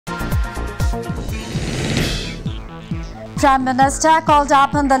Prime Minister called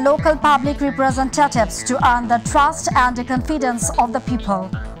upon the local public representatives to earn the trust and the confidence of the people.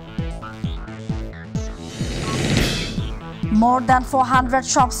 More than 400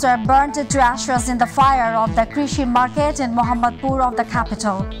 shops were burnt to ashes in the fire of the Krishi market in Mohammadpur of the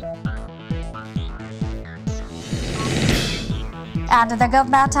capital. And the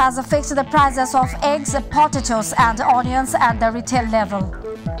government has fixed the prices of eggs, potatoes and onions at the retail level.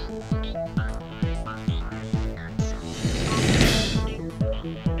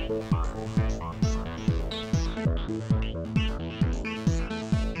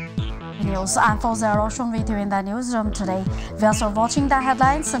 I'm Fauza Roshan with you in the newsroom today. We are watching the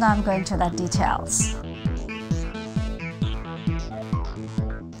headlines and I'm going to the details.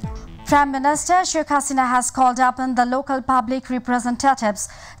 Prime Minister Sheikh Hasina has called upon the local public representatives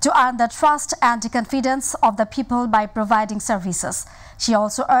to earn the trust and confidence of the people by providing services. She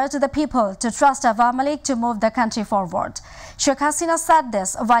also urged the people to trust Awami League to move the country forward. Sheikh Hasina said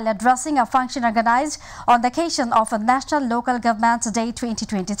this while addressing a function organized on the occasion of a National Local Government Day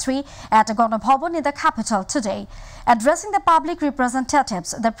 2023 at Ganabhavan in the capital today. Addressing the public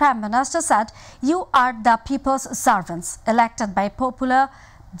representatives, the Prime Minister said, "You are the people's servants, elected by popular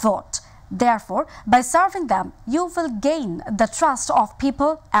vote. Therefore, by serving them, you will gain the trust of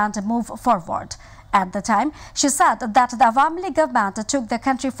people and move forward." At the time, she said that the Awami League government took the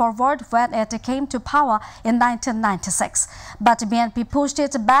country forward when it came to power in 1996, but BNP pushed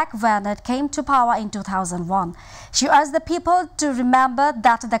it back when it came to power in 2001. She urged the people to remember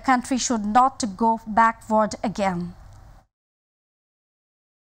that the country should not go backward again.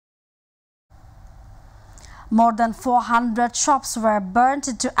 More than 400 shops were burnt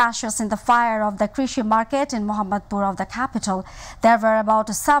to ashes in the fire of the Krishi market in Mohammadpur of the capital. There were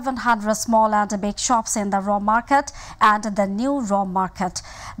about 700 small and big shops in the raw market and the new raw market.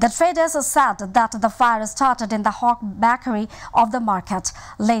 The traders said that the fire started in the Hawk bakery of the market.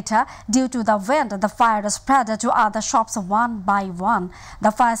 Later, due to the wind, the fire spread to other shops one by one.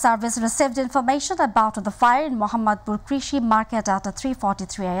 The fire service received information about the fire in Mohammadpur Krishi market at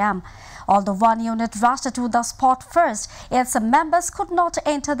 3:43 a.m. Although one unit rushed to the spot first, its members could not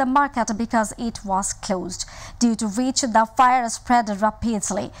enter the market because it was closed, due to which the fire spread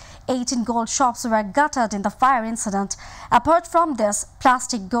rapidly. 18 gold shops were gutted in the fire incident. Apart from this,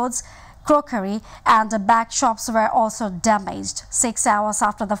 plastic goods, crockery and bag shops were also damaged. 6 hours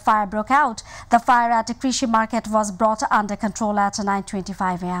after the fire broke out, the fire at the Krishi market was brought under control at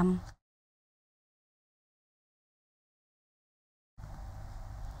 9:25 a.m.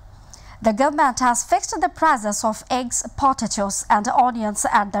 The government has fixed the prices of eggs, potatoes and onions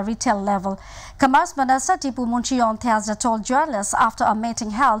at the retail level. Commerce Minister Tipu Munshi has told journalists after a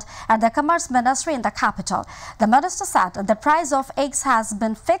meeting held at the Commerce Ministry in the capital. The minister said the price of eggs has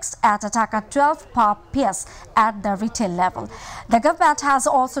been fixed at Taka 12 per piece at the retail level. The government has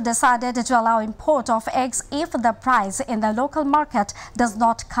also decided to allow import of eggs if the price in the local market does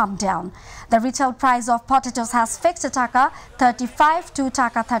not come down. The retail price of potatoes has fixed Taka 35 to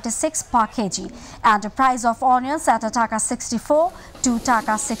Taka 36 per kg and the price of onions at Taka 64 to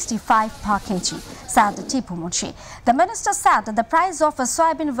Taka 65 per kg, said Tipu Munshi. The minister said the price of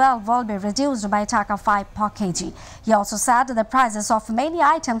soybean oil will be reduced by Taka 5 per kg. He also said the prices of many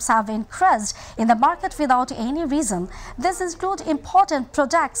items have increased in the market without any reason. This includes important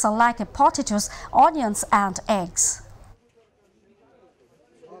products like potatoes, onions and eggs.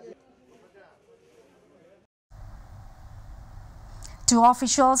 Two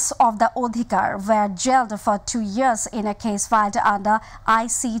officials of the Odhikar were jailed for 2 years in a case filed under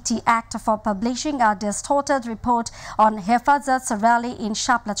ICT Act for publishing a distorted report on Hefazat's rally in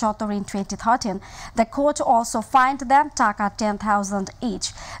Shapla Chowdhury in 2013. The court also fined them Taka 10,000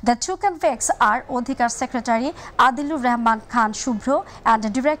 each. The two convicts are Odhikar Secretary Adilur Rahman Khan Shubhro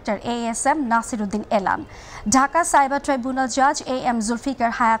and Director ASM Nasiruddin Elan. Dhaka Cyber Tribunal Judge A.M.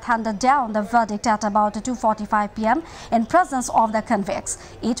 Zulfikar Hayat handed down the verdict at about 2:45 p.m. in presence of the convicts.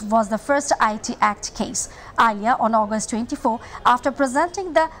 It was the first IT Act case. Earlier on August 24, after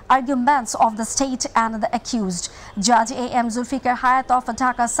presenting the arguments of the state and the accused, Judge A.M. Zulfikar Hayat of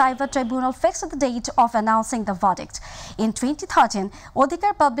Dhaka Cyber Tribunal fixed the date of announcing the verdict. In 2013,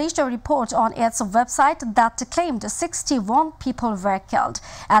 Odhikar published a report on its website that claimed 61 people were killed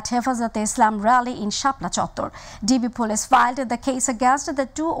at Hefazat-e-Islam rally in Shapla Chowdhury. DB Police filed the case against the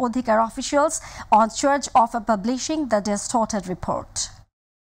two Odhikar officials on charge of publishing the distorted report.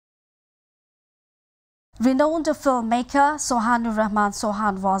 Renowned filmmaker Sohanur Rahman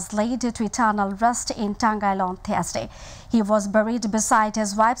Sohan was laid to eternal rest in Tangail on Thursday. He was buried beside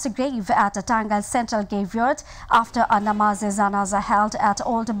his wife's grave at Tangail Central Graveyard after a namaz-e-janaza held at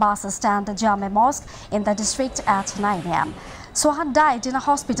Old Bus Stand Jame Mosque in the district at 9 a.m. Sohan died in a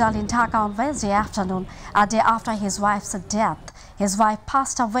hospital in Dhaka on Wednesday afternoon, a day after his wife's death. His wife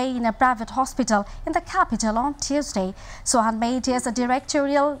passed away in a private hospital in the capital on Tuesday. Sohan made his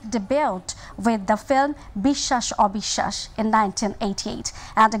directorial debut with the film Bishash Obishash in 1988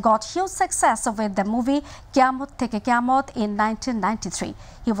 and got huge success with the movie Kyamot Theke Kyamot in 1993.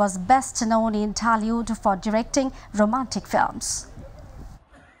 He was best known in Tollywood for directing romantic films.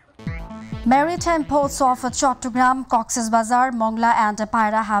 Maritime ports of Chattogram, Cox's Bazar, Mongla and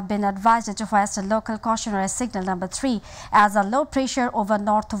Paira have been advised to hoist a local cautionary signal number 3 as a low pressure over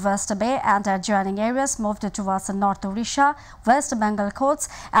Northwest Bay and adjoining areas moved towards North Odisha, West Bengal coasts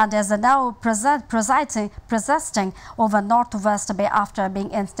and is now persisting over Northwest Bay after being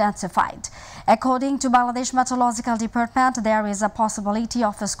intensified. According to Bangladesh Meteorological Department, there is a possibility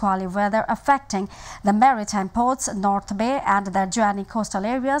of squally weather affecting the maritime ports, North Bay and the adjoining coastal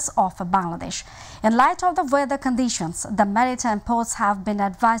areas of Bangladesh. In light of the weather conditions, the maritime ports have been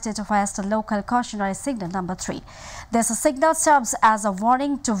advised to hoist a local cautionary signal number 3. This signal serves as a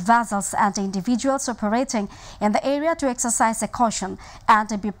warning to vessels and individuals operating in the area to exercise caution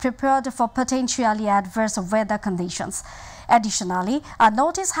and be prepared for potentially adverse weather conditions. Additionally, a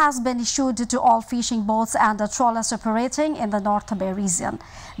notice has been issued to all fishing boats and trawlers operating in the North Bay region.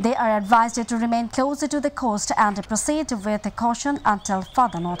 They are advised to remain close to the coast and proceed with caution until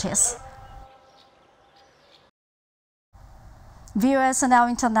further notice. Viewers, now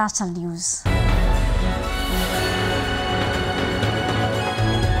international news.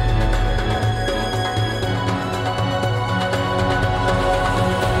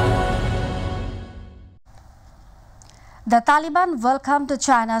 The Taliban welcomed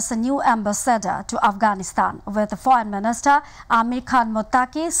China's new ambassador to Afghanistan, with Foreign Minister Amir Khan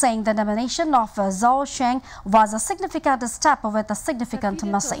Muttaqi saying the nomination of Zhao Sheng was a significant step with a significant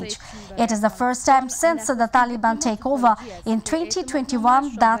message. It is the first time since the Taliban takeover in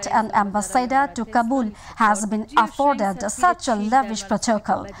 2021 that an ambassador to Kabul has been afforded such a lavish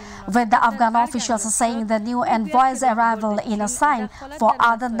protocol, with the Afghan officials saying the new envoy's arrival in a sign for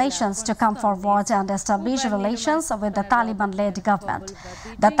other nations to come forward and establish relations with the Taliban-led government.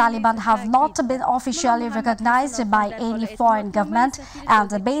 The Taliban have not been officially recognized by any foreign government, and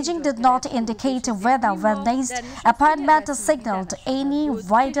Beijing did not indicate whether Wednesday's appointment signaled any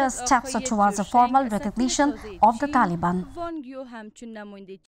wider steps towards a formal recognition of the Taliban.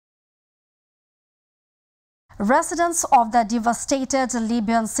 Residents of the devastated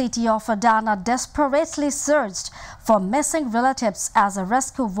Libyan city of Adana desperately searched for missing relatives as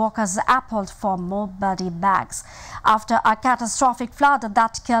rescue workers appealed for more body bags after a catastrophic flood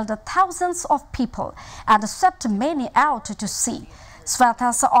that killed thousands of people and swept many out to sea.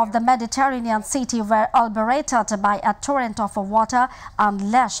 Swaths of the Mediterranean city were obliterated by a torrent of water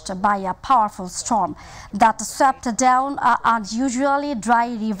unleashed by a powerful storm that swept down an unusually dry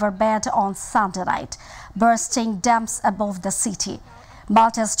riverbed on Sunday night, bursting dams above the city.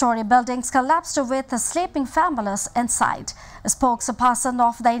 Multi-story buildings collapsed with sleeping families inside. A spokesperson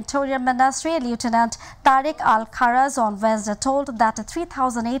of the Interior Ministry, Lieutenant Tariq Al-Kharaz, on Wednesday told that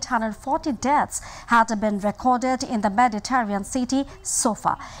 3,840 deaths had been recorded in the Mediterranean city so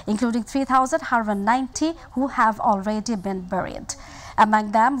far, including 3,190 who have already been buried.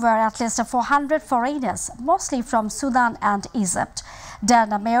 Among them were at least 400 foreigners, mostly from Sudan and Egypt.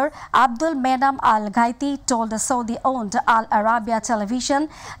 Derna Mayor Abdul Menam Al-Ghaiti told the Saudi-owned Al Arabiya television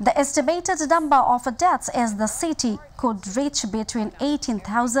the estimated number of deaths in the city could reach between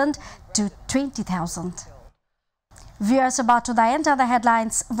 18,000 to 20,000. Viewers, about to the end of the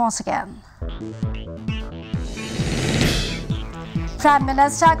headlines once again. Prime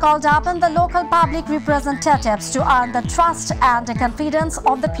Minister called upon the local public representatives to earn the trust and the confidence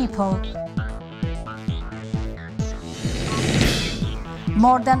of the people.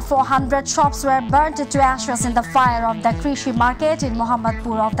 More than 400 shops were burnt to ashes in the fire of the Krishi market in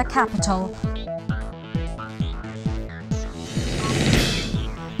Mohammadpur of the capital.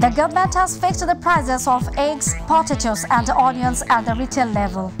 The government has fixed the prices of eggs, potatoes and onions at the retail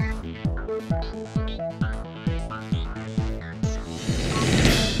level.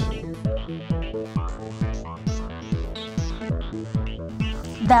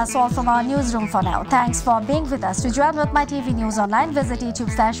 That's all from our newsroom for now. Thanks for being with us. To join with My TV News online, visit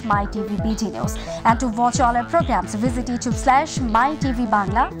YouTube/mytvbd news. And to watch all our programs, visit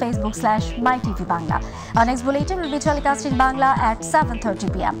YouTube/mytvbangla, Facebook/mytvbangla. Our next bulletin will be telecast in Bangla at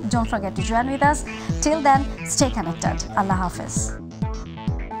 7:30 p.m. Don't forget to join with us. Till then, stay connected. Allah Hafiz.